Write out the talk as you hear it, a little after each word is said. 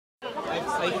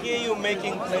I hear you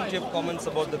making plenty of comments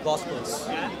about the Gospels.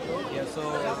 Yeah, so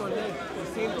you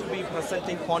seem to be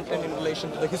presenting content in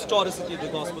relation to the historicity of the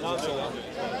Gospels and so on.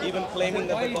 Even claiming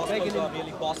that the Gospels are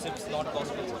really gossips, not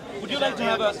Gospels. Would you like to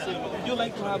have a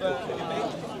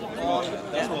debate on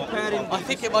comparing? I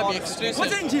think it might be exclusive.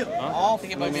 What's Injil? I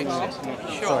think it might be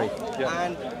exclusive. Sure. Sorry.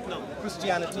 And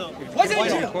Christianity. What's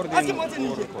Injil? Ask him what's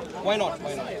Injil. Why not?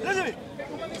 Why not? Listen to me.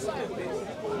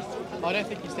 I don't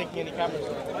think he's taking any cameras.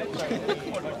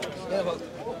 Yeah, but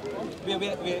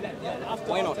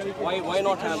why not? Why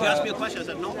not have? She asked me a question, I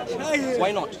said no.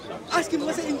 Why not? Ask him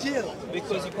what's Injil.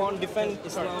 Because you can't defend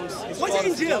Islam's What's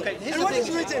historicity. Injil? Okay, here's And the what is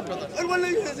thing. written? And what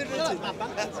language is it written?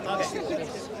 Okay.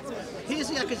 Here's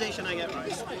the accusation I get,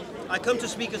 right? I come to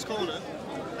Speaker's Corner,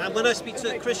 and when I speak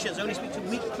to Christians, I only speak to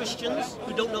weak Christians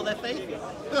who don't know their faith.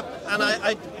 And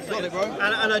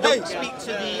I don't speak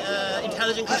to the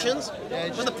intelligent Christians.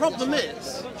 But the problem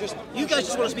is, you guys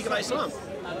just want to speak about Islam.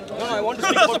 No, I want to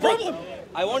speak That's about the problem. both.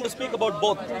 I want to speak about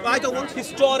both. I don't want to.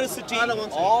 Historicity I don't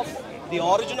want to. of the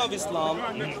origin of Islam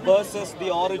versus the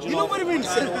origin You know of what it means?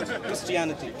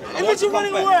 Christianity. I If want it's to you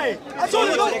running compare. away. I So told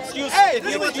you it's no. an excuse. Hey, If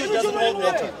listen, the if excuse you doesn't running hold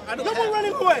away. water. No more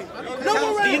running away. No more Do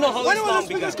you running know how away. Islam When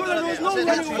began? Speaker's Corner, there was no That's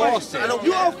running away. forced. I don't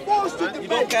You care. are forced to debate. You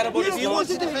don't care about You Islam? want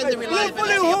to defend the We're reliability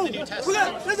fully of home. the New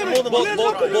Testament. Listen, Both, we're going to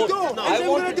knock on your both. door. No, And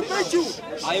then we're going to debate you.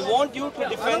 I want you to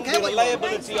defend care the what you want.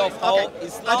 reliability of how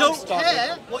Islam I don't started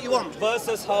care what you want.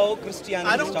 versus how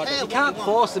Christianity I don't started. care. You can't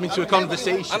force them into a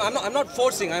conversation. I'm not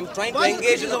forcing. I'm trying to Why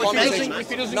engage in the is it conversation. if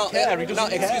he doesn't Now, care, he doesn't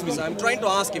now, excuse me, sir. I'm trying to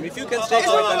ask him if you can stay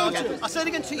quiet. I'll say it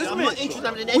again to you. I'm not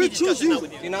interested in any We choose discussion you. now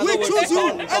with you. In other We words, choose you.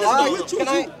 can Can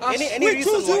I any we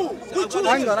reason choose why? you. We choose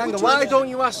Hang on, why don't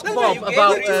you ask Bob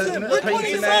about We're calling Prince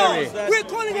him Mary? out. We're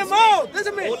calling him out.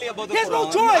 Listen to me. Only about the He has no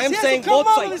Quran. choice. I'm He has saying to come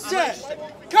both out of his sides. chair.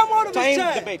 Come out of his Time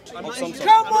chair. debate of some sort.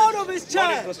 Come out of his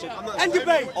chair interested. and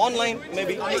debate. Online,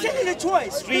 maybe. He said it's a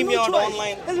choice. Stream There's yard no choice.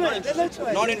 online. There's no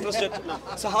choice. Not interested.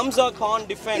 So Hamza can't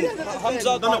defend.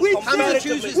 Hamza can't We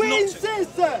comparatively. insist. We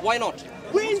insist, sir. Why not?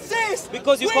 We insist.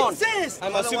 Because you we can't. insist.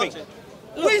 I'm assuming.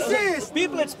 We insist.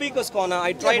 People at Speaker's Corner,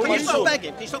 I tried Can my you stop soul.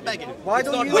 begging? Can you stop begging? Why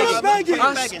don't you We're not begging.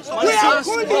 ask We are Bob?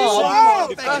 calling you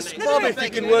out. Ask Bob if he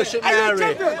can worship Are you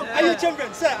Mary. champion? Are you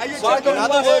champion, sir? Are you So champion? in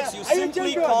other words, you Are you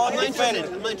simply champion? can't I'm not defend.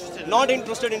 interested. I'm not interested. Not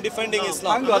interested in defending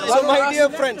Islam. Hang on, So my ask- dear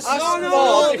friends, ask No, no, Bob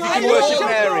no, if he no. can Are you worship a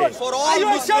Mary. champion? for Are all you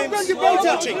a champion Muslims who are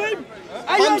debater? watching,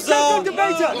 Are you a Hamza, champion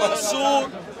debater?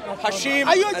 Mansoor, Hashim,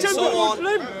 Are you a and champion? so on,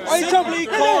 Are you simply champion?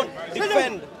 can't Listen,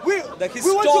 defend we the want to make you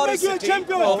a historicity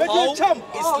champion, of but you're a how champ.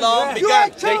 Islam You are a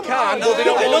began. champ. can, but they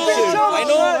don't I want know,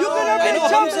 to. I know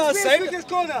Hamza said Speaker's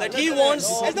Corner. that he wants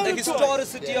It's not the a choice.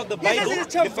 historicity of the Bible he's a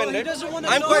champ, defended. he doesn't want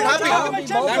I'm to quite do it. happy. He's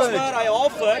not That's where I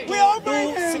offered We are to do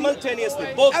begging. simultaneously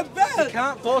both. I bet.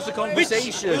 Can't force a Which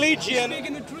conversation. religion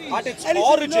at its And he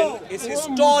said origin no. is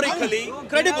historically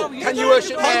credible. Can you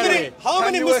worship Mary? How Can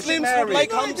many you worship Muslims Mary? would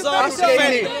like Hamza to Ask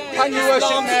Amy, defend? can you worship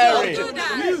Islam's Mary?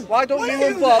 origin? Why don't you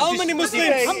and Bob How just many Muslims?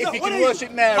 debate if you What can are you?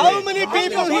 worship Mary? How many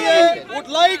people here would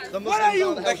like What are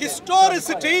you? the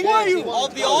historicity Who are you?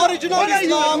 of the origin of What are you?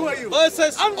 Islam Who are you?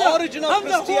 versus Hamza, origin of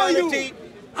Hamza, who are you? Christianity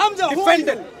Hamza, who are you?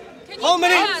 defended? Can you How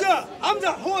many? tell us-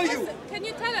 Hamza, who are you? Can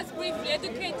you tell us briefly,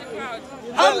 educate the crowd?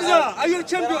 Hamza, are you a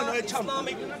champion or a champ?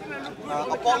 Islamic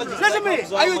apologists Listen like to me.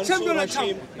 Hamza, Are you a Mansoor, champion or a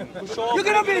Hashim, who show You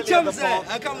cannot be a credibility champ, at the sir.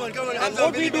 top. Come on, come on. And Hamza,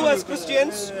 what we do as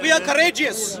Christians, we are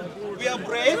courageous. We are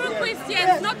brave. True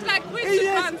Christians, not like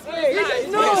Christians.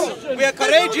 No. We are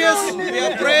courageous. We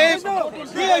are brave.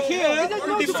 We are here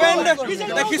to defend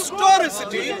the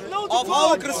historicity of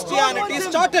how Christianity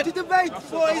started.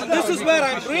 This is where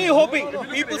I'm really hoping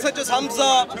people such as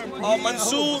Hamza, or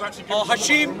Mansoor, or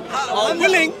Hashim are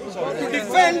willing to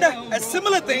defend a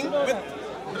similar thing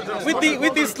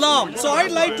with Islam. So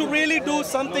I'd like to really do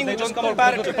something which is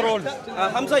comparative.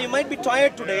 Hamza, you might be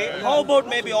tired today. How about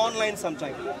maybe online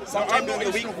sometime during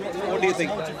the week? What do you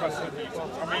think?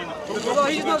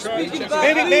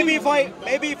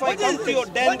 Maybe if I come to your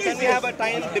den, can we have a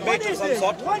time debate of some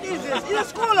sort? What is this? He's a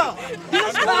scholar. He's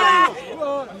a scholar.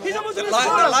 He's supposed to be a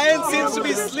scholar. The lion seems to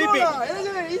be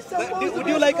sleeping. Would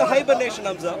you like a hibernation,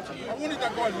 Hamza?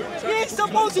 He's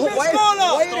supposed to be a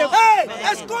scholar. Hey,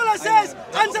 a scholar says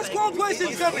answer school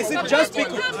questions. Is it just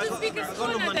because? Come to speak a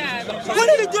corner then. What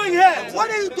are you doing here? What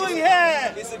are you doing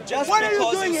here? Is it just What are you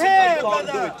because doing you here, simply can't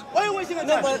do brother? it? Why are you wasting your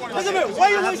time? Listen to me. Why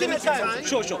are you wasting your time?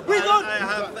 Sure. We don't.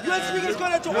 You are speaking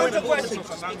scholar to answer questions.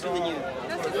 That's the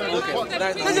same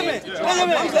that- Listen to me. Listen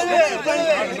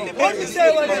to me. What you say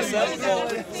about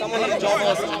this? Someone like John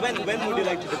Austin, when would you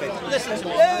like to debate? Listen to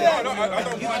me.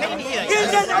 You came here. He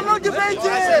says, I'm not debating.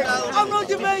 I'm not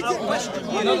debating. What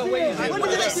What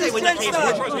did I say when you came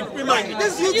here? Remind me.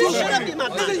 This is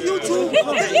YouTube. This is YouTube.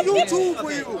 YouTube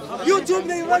for you. YouTube,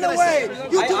 they run away.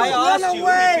 YouTube, I run asked you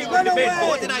away. if you Run would debate. away.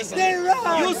 What did I say? They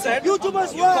run. You said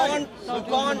YouTubers you run.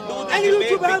 can't do the And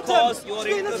debate YouTube answer. because you are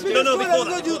interested. No, before Not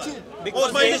that. YouTube.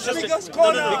 Because my you're initial- interested.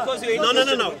 Because you're No. interested.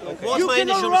 What's You my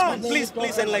cannot initial run. response?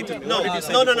 Please enlighten me. No. What did you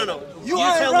say? No. You You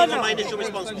are a tell me runner. what my initial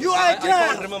response was. You are a girl. I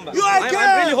can't remember. You are a I'm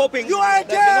girl. really hoping You are a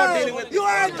that we're not girl. dealing with- You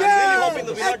are a I'm girl. really hoping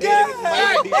that we're not dealing with my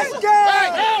ideas. A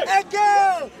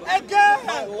girl. A girl.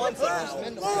 One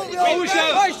second.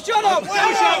 Shut up. Shut up.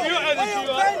 You are a girl.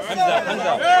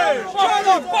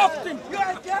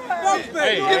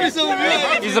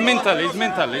 He's mental. Leave it.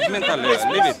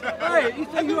 Hey, he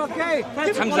said you are gay.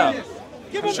 Hamza.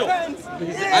 Give him pants.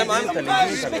 I'm telling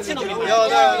you. Spitting on me. You are a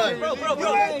girl. You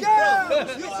are a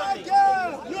girl. You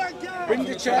are a girl. Bring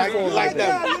the chair forward like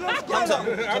that.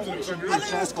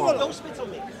 Don't spit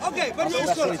on me. Okay, but you're a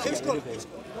scholar. Are you a scholar?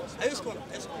 Are you a scholar?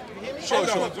 Sure. Are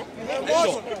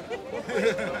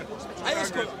you a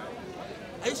scholar?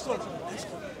 Are you a scholar?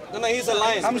 No, he's a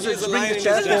lion. Hamza, He's a bring lion. the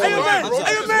chair Are you a man? Hamza.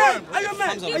 Are you a man? Are you a man?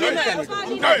 Hamza, Are you a man?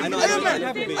 I know. Are you a man?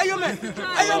 Are you a man?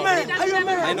 Are you a man? Are you a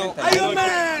man? I know. Are you a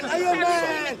man? Are you a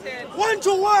man?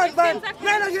 1-to-1, man.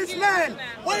 Man against man.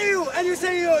 What are you? And you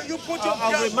say you put your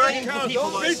I'll remind the people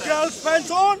what I big said. girl's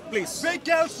pants on? Please. Big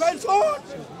girl's pants on?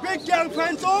 Big girl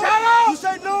pants on? You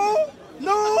say no?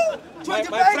 No? Try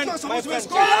to back you're supposed to be a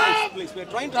scholar? Please, we're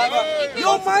trying to have a...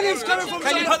 Your money is coming from...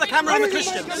 Can you put the camera on the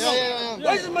Christians?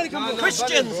 Where is the money coming from?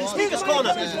 Christians in Speaker's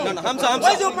Corner. No, Hamza.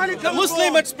 Where's your money The coming Muslim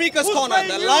from? at Speaker's Who's Corner. paying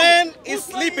The you? lion is Who's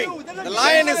paying sleeping. you? They're not The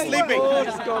lion is paying you. sleeping.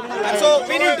 And so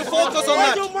we need to focus on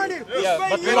Where's your that. money? Who's Yeah, paying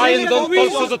but you? lion don't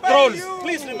Who's talk to the paying trolls. you?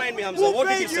 Please remind me, Hamza. Who What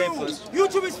did paid you say you? first?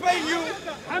 YouTube is paying you.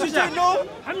 Did you know?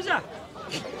 Hamza.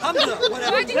 Hamza,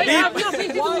 whatever. Why did you have nothing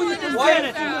to do with this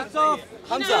senator?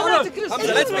 Hamza, let's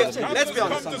be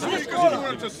honest. Hamza.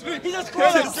 He's a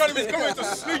scholar.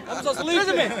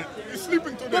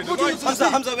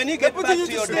 Hamza, when you get back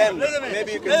to your den,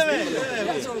 maybe you can speak.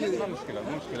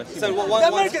 So,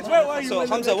 so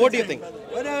Hamza, what do you think?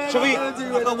 Shall we?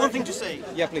 I've got one thing to say.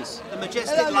 Yeah, please. The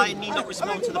majestic lion need not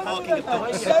respond to the barking of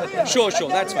dogs. Sure,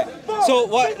 that's fine. So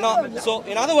what? Now, so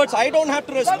in other words, I don't have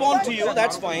to respond to you.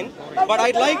 That's fine. But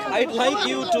I'd like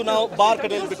you to now bark a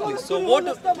little bit, please. So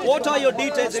what are your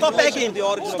details? Stop begging. The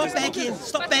origin Stop of this? begging.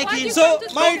 Stop begging. So,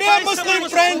 my dear Muslim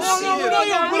friends,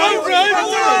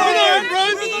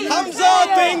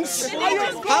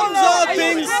 Hamza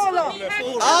thinks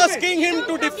asking him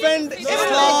to defend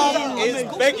Islam is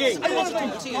begging.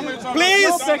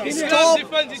 Please stop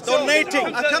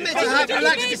donating. I come here to have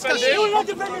relaxed discussion.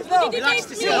 Relaxed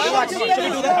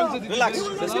discussion. Relax.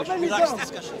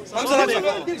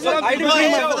 Hamza, so I didn't Not bring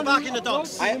here for my the barking of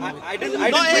dogs. I didn't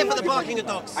Not here bring for the barking of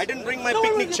dogs. I didn't bring my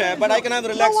picnic chair, but I can have a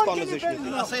relaxed conversation with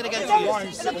you. I'll say it again to you.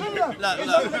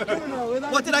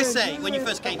 Look. What did I say when you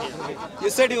first came here? You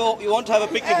said you want to have a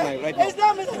picnic night right now. Is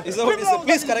that what you said?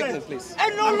 Please correct me, please.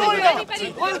 And no lawyer.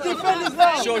 Want to defend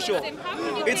Islam. Sure.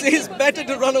 It's better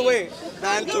to run away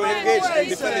than to engage and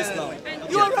defend Islam.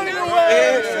 You are running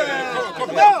away.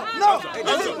 No. He's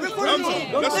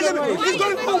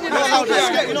going forward.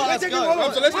 Let's go.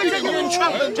 Let's get you in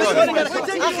trouble. I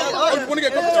Want to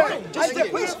get coffee? said,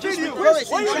 please, kill you.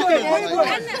 Why are you going?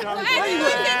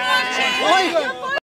 And